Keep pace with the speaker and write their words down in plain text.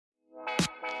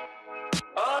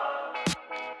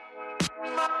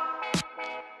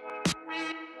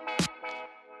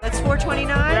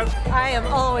429? Yep. I am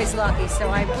always lucky, so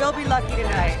I will be lucky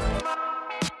tonight.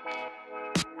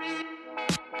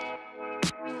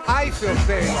 I feel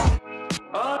safe.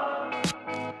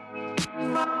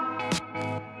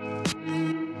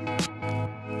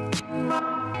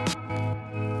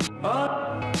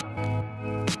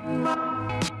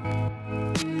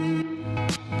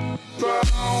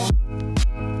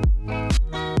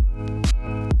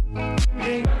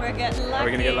 We're getting lucky. Are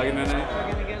we gonna get lucky tonight?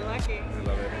 We're gonna get lucky. I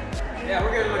love it. Yeah,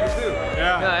 we're getting lucky too.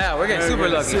 Yeah. We're getting super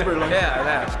lucky. Super lucky.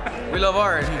 Yeah. We love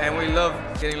art and we love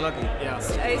getting lucky. Yeah.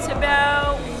 It's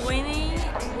about winning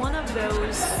one of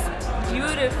those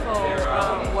beautiful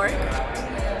work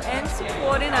and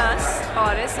supporting us,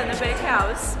 artists in the big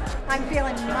house. I'm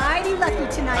feeling mighty lucky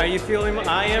tonight. Are you feeling?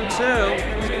 I am too.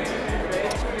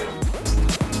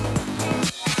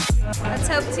 Let's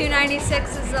hope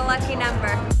 296 is the lucky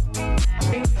number.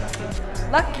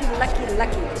 Lucky, lucky,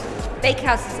 lucky.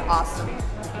 Bakehouse is awesome.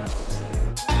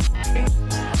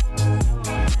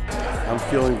 I'm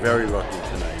feeling very lucky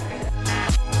tonight.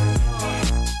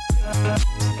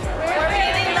 We're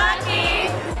feeling lucky!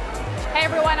 Hey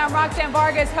everyone, I'm Roxanne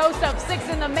Vargas, host of Six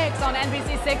in the Mix on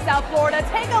NBC6 South Florida.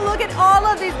 Take a look at all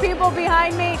of these people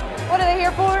behind me. What are they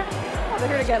here for? Well, they're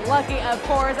here to get lucky, of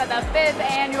course, at the 5th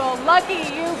annual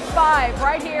LuckyYou5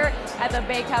 right here at the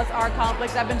Bakehouse Art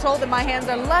Complex. I've been told that my hands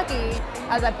are lucky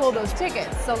as I pull those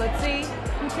tickets. So let's see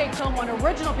who takes home one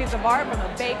original piece of art from the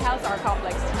Bakehouse Art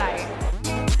Complex tonight.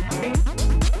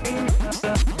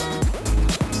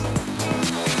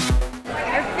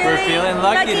 We're feeling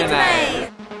lucky tonight.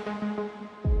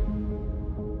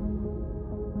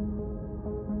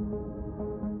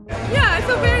 Yeah, I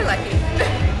feel very lucky.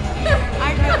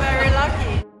 I feel very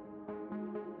lucky.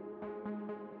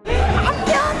 I'm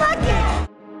feeling lucky.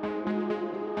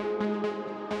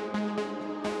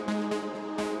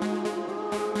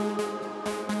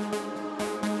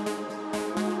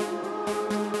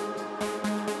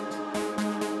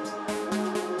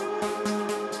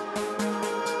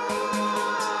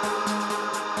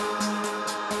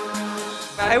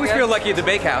 I always feel lucky at the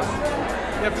Bakehouse.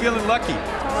 Yeah, feeling lucky. In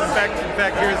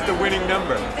fact, here's the winning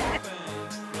number.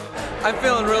 I'm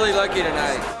feeling really lucky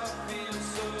tonight.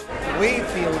 We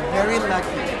feel very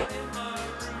lucky.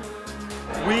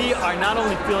 We are not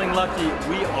only feeling lucky,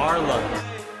 we are lucky.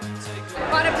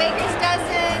 Bought a baker's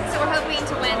dozen, so we're hoping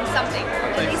to win something.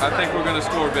 I think we're gonna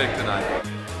score big tonight.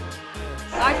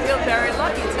 I feel very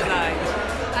lucky tonight.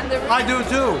 And the I do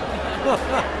too.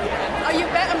 Oh, you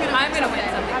bet I'm gonna win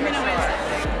something. I'm gonna win something.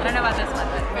 I don't know about this one,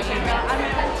 but for sure.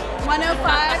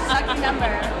 105, lucky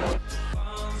number.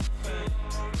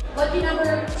 Lucky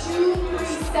number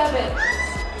 237.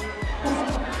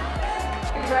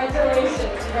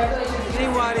 Congratulations. Congratulations.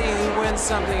 Anybody who wins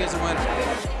something is a winner.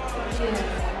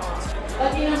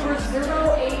 Lucky number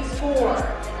 084.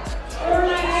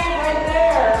 498 right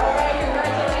there. All right,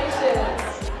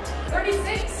 congratulations.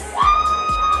 36.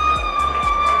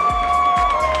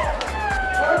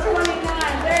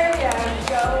 429, there you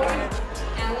go.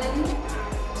 Alan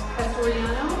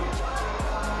Castoriano,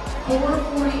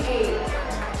 448.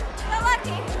 So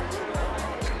lucky.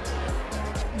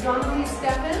 Jonathan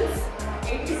Stephens,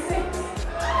 86.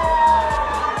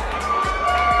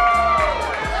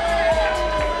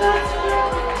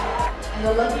 And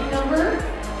the lucky number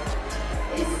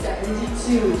is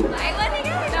 72. I let me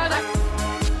go.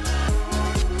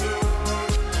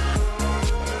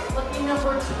 Lucky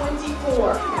number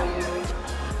 24.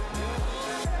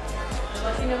 The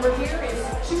lucky number here is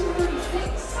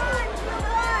 236.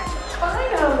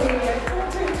 Finally, a full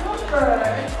number.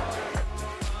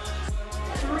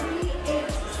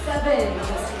 387.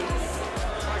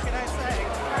 What can I say?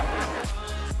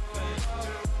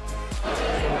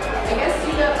 I guess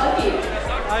you got lucky.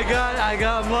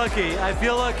 I'm lucky. I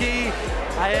feel lucky.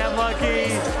 I am lucky.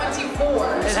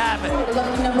 24. It happened. The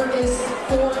lucky number is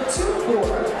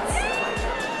 424.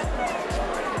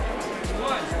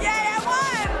 Yeah, I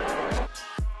won!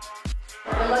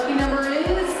 The lucky number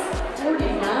is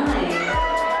 49.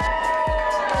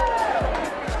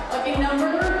 Lucky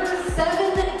number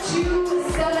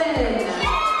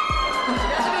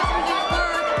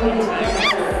 727.